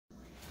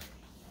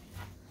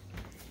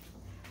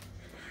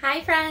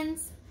Hi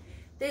friends!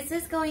 This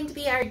is going to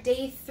be our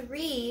day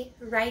 3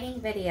 writing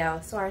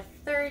video, so our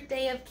third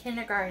day of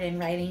kindergarten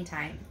writing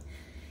time.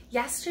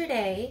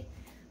 Yesterday,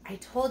 I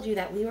told you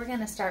that we were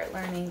going to start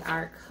learning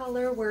our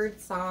color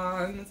word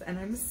songs, and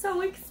I'm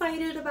so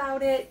excited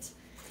about it.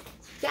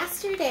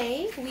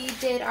 Yesterday, we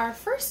did our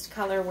first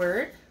color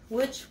word,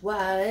 which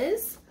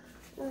was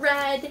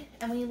red,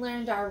 and we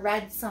learned our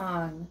red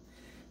song.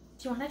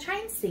 Do you want to try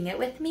and sing it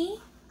with me?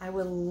 I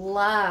would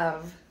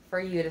love for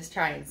you to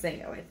try and sing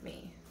it with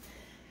me.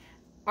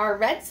 Our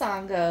red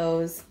song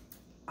goes,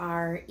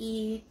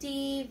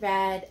 R-E-D,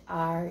 red,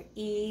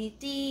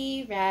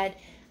 R-E-D, red.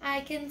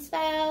 I can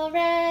spell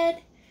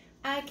red,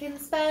 I can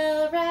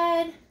spell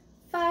red.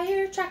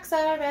 Fire trucks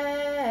are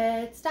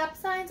red, stop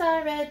signs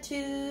are red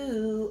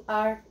too.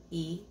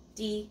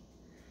 R-E-D,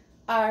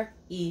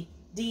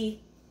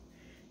 R-E-D.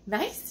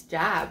 Nice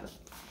job.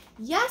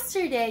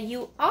 Yesterday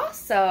you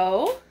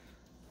also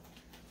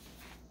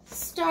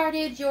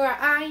started your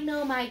I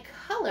Know My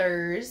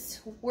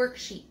Colors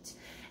worksheet,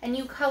 and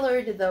you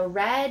colored the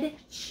red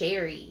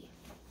cherry.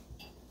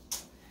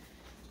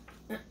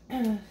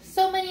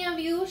 So many of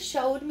you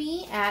showed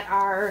me at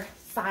our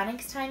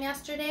phonics time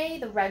yesterday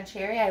the red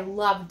cherry. I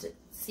loved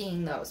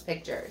seeing those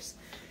pictures.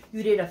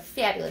 You did a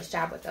fabulous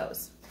job with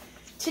those.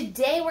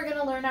 Today we're going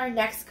to learn our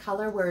next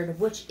color word,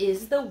 which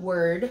is the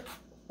word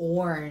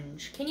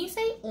orange. Can you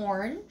say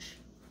orange?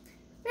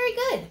 Very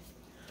good.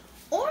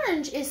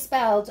 Orange is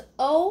spelled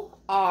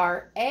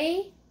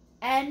O-R-A-N-G-E.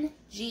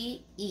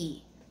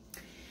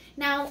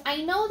 Now,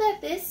 I know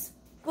that this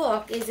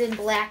book is in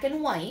black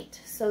and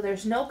white, so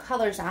there's no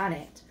colors on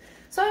it.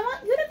 So I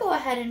want you to go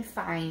ahead and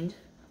find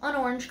an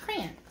orange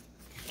crayon.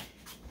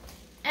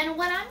 And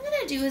what I'm going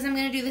to do is I'm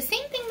going to do the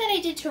same thing that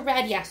I did to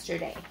red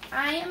yesterday.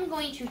 I am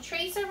going to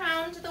trace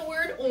around the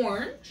word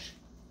orange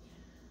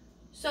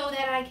so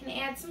that I can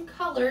add some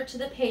color to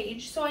the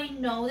page so I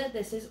know that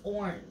this is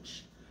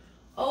orange.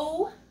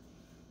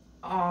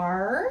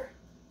 O-R-A-N-G-E.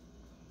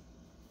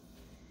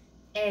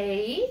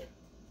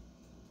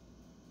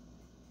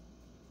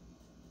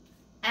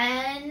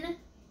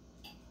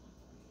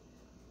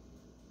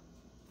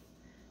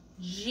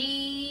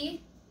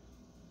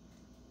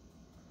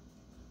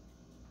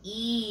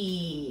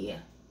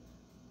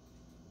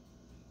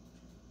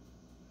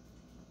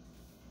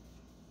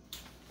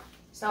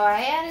 So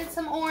I added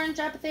some orange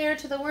up there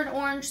to the word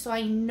orange so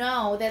I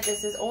know that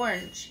this is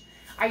orange.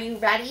 Are you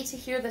ready to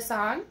hear the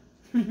song?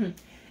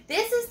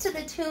 This is to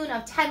the tune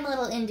of 10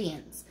 Little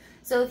Indians.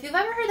 So if you've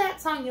ever heard that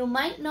song, you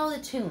might know the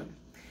tune.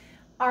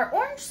 Our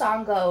orange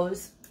song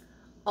goes,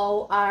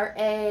 O-R-A-N-G-E,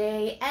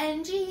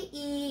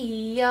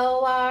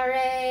 O-R-A-N-G-E,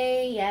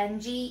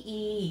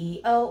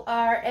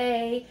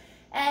 O-R-A-N-G-E.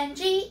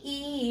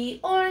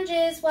 Orange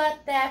is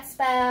what that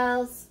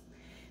spells.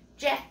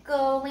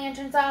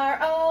 Jack-o'-lanterns are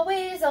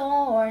always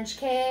orange.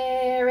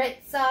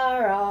 Carrots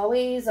are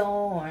always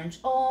orange.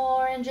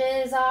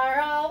 Oranges are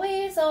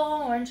always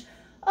orange.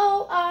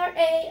 O-R-A-N-G-E.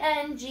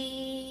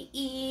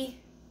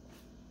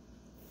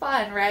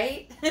 Fun,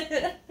 right?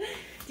 Do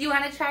you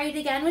want to try it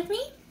again with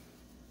me?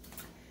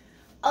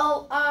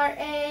 O-R-A-N-G-E,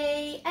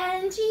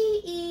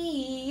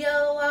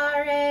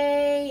 O-R-A-N-G-E,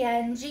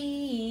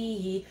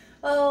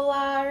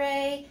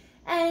 O-R-A-N-G-E.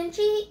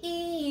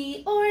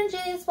 Orange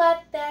is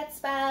what that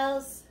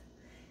spells.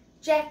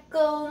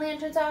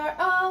 Jack-o'-lanterns are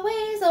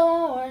always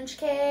orange.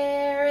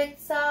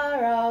 Carrots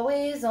are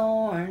always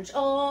orange.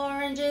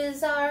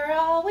 Oranges are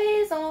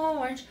always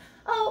orange.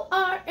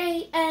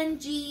 O-R-A-N-G-E.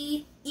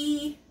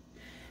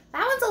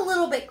 That one's a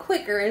little bit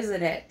quicker,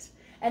 isn't it?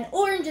 And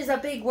orange is a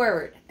big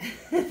word.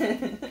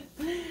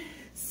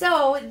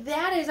 So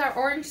that is our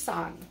orange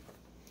song.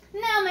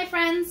 Now, my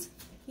friends,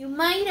 you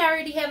might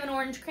already have an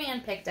orange crayon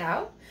picked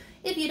out.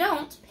 If you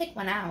don't, pick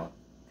one out.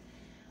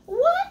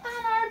 What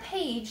on our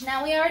page?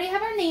 Now, we already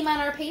have our name on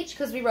our page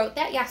because we wrote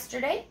that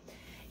yesterday.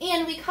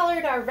 And we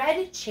colored our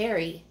red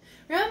cherry.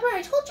 Remember,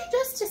 I told you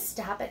just to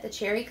stop at the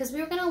cherry because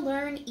we were going to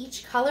learn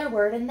each color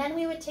word and then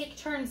we would take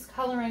turns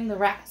coloring the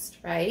rest,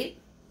 right?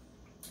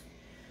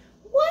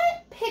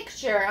 What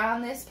picture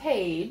on this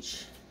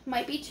page,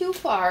 might be too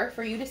far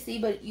for you to see,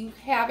 but you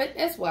have it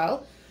as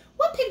well.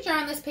 What picture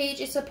on this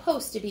page is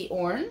supposed to be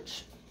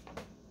orange?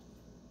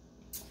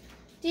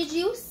 Did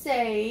you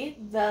say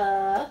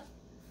the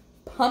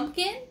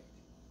pumpkin?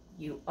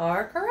 You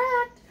are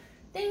correct.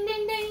 Ding,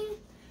 ding, ding.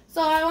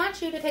 So I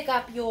want you to pick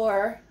up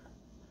your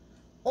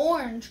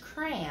orange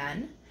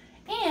crayon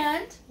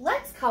and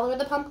let's color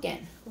the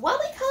pumpkin. While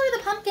we color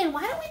the pumpkin,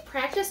 why don't we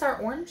practice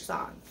our orange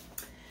song?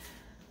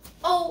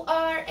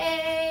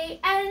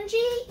 O-R-A-N-G-E,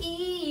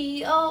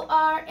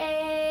 O-R-A-N-G-E,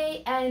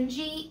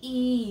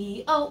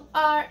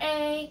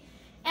 O-R-A-N-G-E.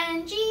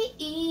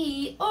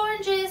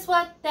 Orange is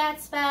what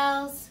that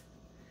spells.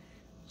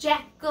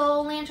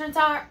 Jack-o'-lanterns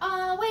are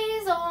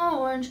always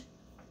orange.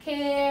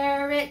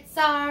 Carrots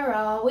are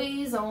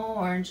always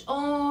orange.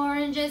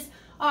 Oranges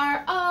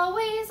are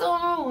always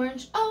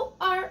orange.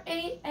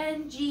 O-R-A-N-G-E.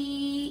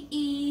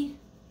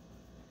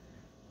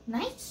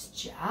 Nice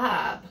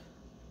job.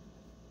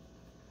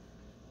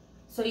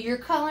 So you're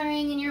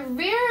coloring in your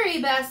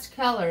very best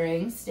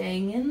coloring,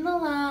 staying in the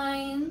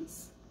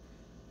lines,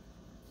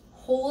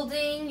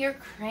 holding your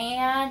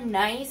crayon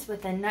nice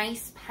with a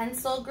nice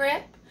pencil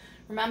grip.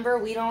 Remember,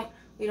 we don't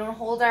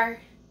hold our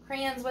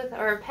crayons with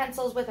or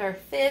pencils with our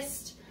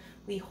fist.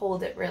 We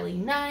hold it really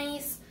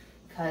nice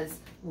because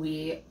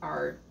we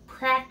are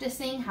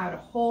practicing how to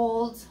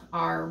hold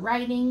our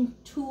writing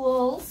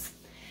tools.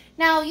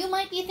 Now you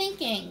might be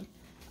thinking,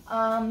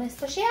 Miss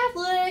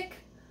Pashadlik,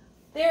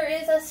 there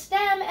is a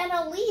stem and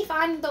a leaf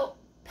on the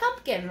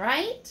pumpkin,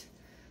 right?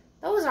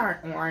 Those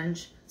aren't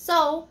orange.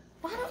 So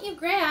why don't you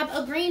grab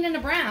a green and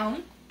a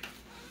brown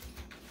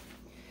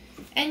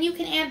and you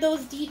can add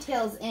those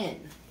details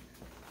in.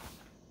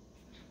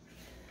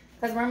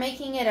 Because we're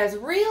making it as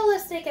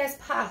realistic as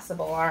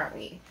possible, aren't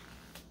we?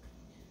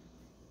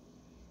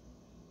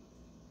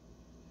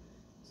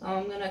 So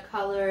I'm going to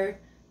color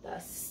the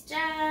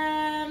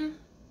stem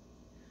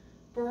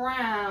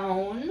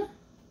brown,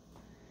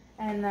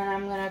 and then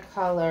I'm going to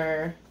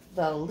color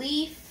the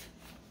leaf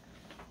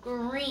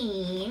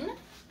green.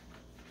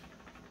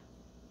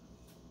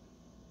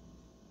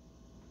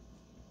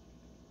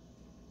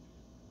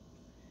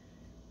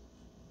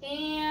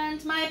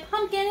 And my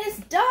pumpkin is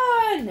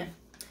done!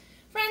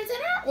 Friends,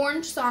 in our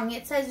orange song,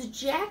 it says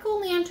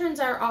jack-o'-lanterns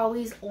are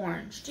always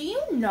orange. Do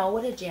you know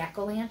what a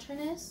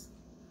jack-o'-lantern is?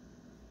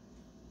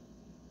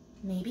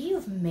 Maybe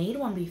you've made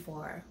one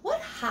before.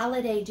 What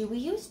holiday do we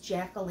use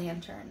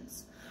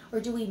jack-o'-lanterns? Or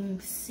do we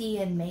see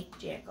and make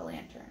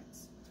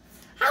jack-o'-lanterns?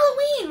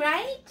 Halloween,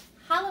 right?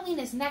 Halloween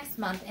is next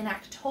month in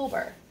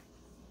October.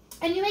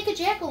 And you make a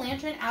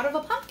jack-o'-lantern out of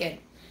a pumpkin.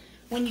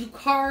 When you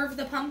carve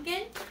the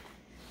pumpkin,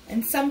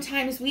 and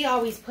sometimes we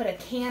always put a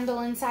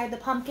candle inside the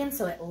pumpkin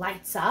so it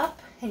lights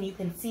up and you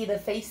can see the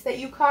face that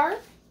you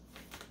carve.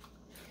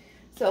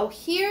 So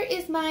here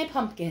is my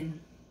pumpkin,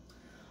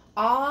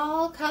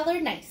 all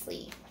colored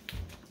nicely.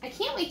 I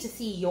can't wait to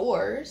see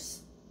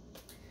yours.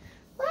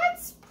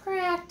 Let's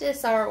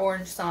practice our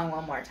orange song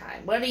one more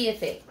time. What do you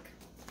think?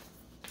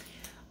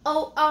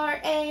 O-R-A-N-G-E,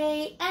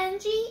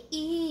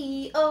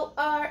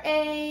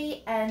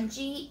 O-R-A-N-G-E,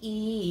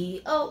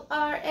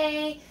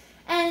 O-R-A-N-G-E,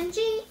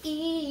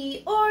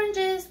 orange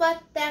is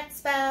what that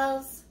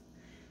spells.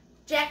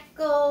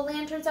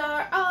 Jack-o'-lanterns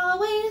are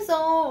always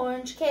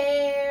orange,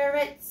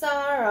 carrots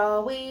are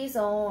always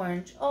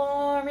orange,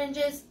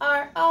 oranges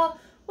are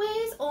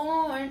always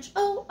orange,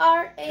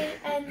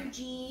 O-R-A-N-G-E.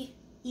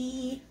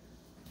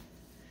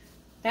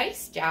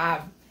 Nice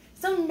job.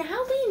 So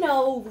now we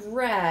know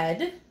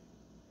red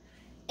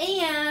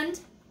and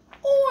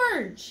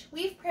orange.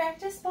 We've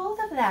practiced both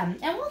of them,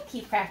 and we'll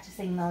keep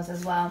practicing those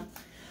as well.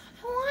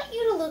 I want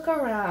you to look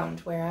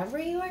around wherever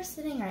you are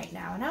sitting right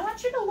now, and I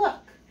want you to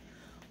look.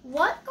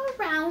 What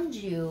around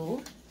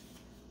you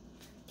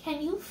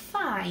can you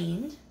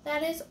find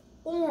that is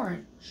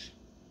orange?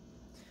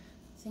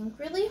 Think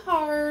really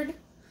hard.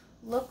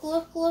 Look,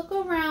 look, look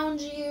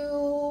around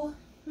you.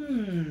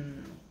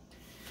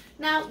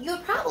 Now, you're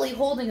probably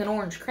holding an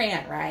orange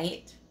crayon,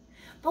 right?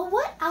 But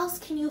what else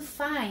can you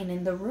find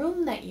in the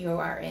room that you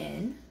are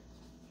in?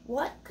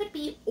 What could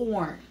be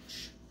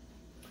orange?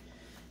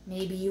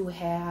 Maybe you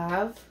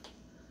have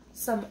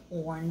some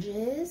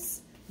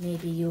oranges.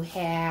 Maybe you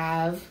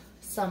have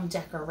some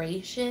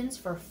decorations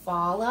for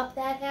fall up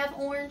that have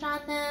orange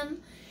on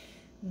them.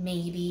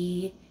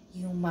 Maybe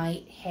you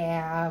might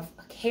have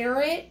a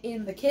carrot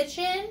in the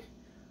kitchen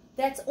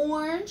that's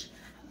orange.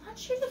 I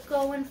want you to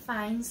go and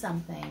find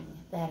something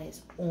that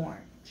is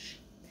orange.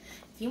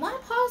 If you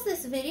want to pause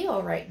this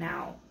video right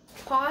now,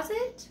 pause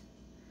it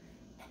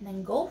and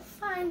then go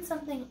find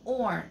something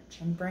orange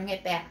and bring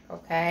it back,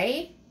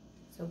 okay?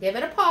 So give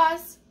it a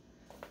pause.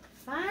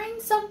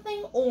 Find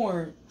something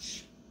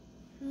orange.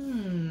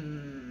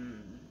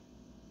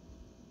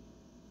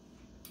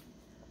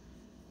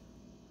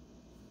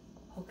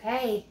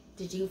 Okay,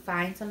 did you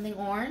find something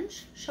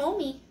orange? Show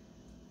me.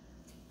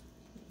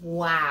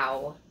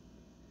 Wow.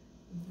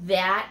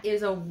 That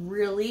is a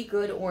really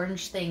good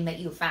orange thing that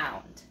you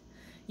found.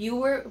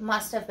 You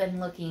must have been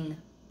looking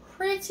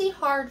pretty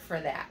hard for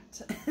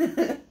that.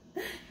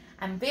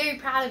 I'm very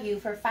proud of you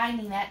for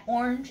finding that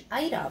orange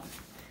item.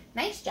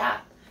 Nice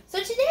job.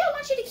 So today I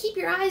want you to keep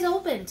your eyes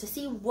open to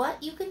see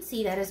what you can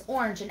see that is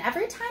orange. And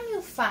every time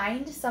you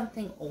find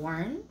something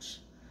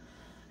orange,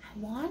 I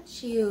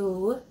want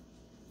you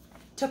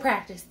to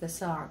practice the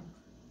song.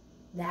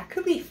 That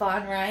could be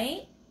fun,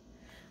 right?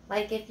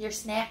 Like if you're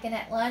snacking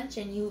at lunch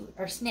and you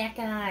are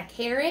snacking on a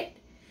carrot,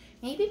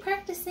 maybe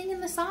practice singing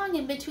the song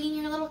in between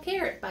your little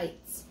carrot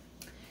bites.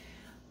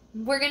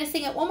 We're going to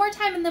sing it one more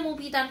time and then we'll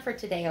be done for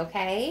today,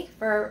 okay?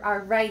 For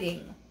our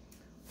writing.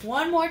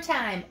 One more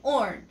time.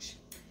 Orange.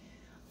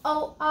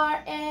 O-R-A-N-G-E,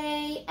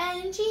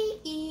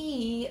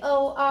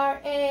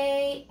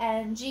 O-R-A-N-G-E,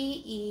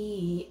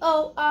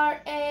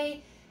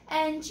 O-R-A-N-G-E,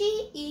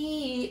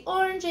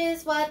 orange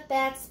is what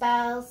that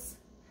spells.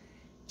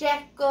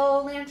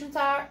 Jack-o'-lanterns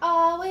are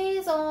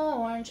always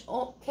orange,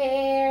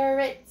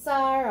 carrots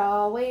are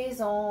always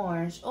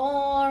orange,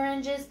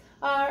 oranges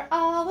are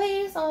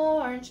always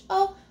orange,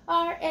 O-R-A-N-G-E.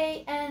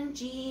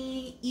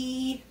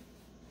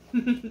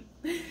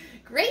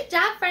 Great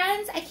job,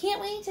 friends. I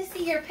can't wait to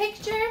see your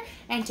picture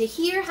and to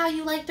hear how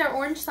you liked our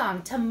orange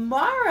song.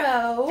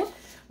 Tomorrow,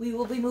 we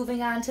will be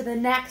moving on to the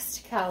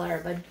next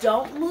color, but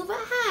don't move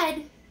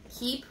ahead.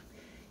 Keep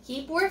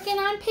working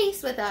on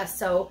pace with us.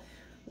 So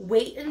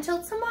wait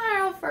until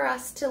tomorrow for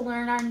us to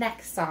learn our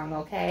next song,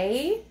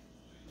 okay?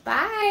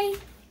 Bye.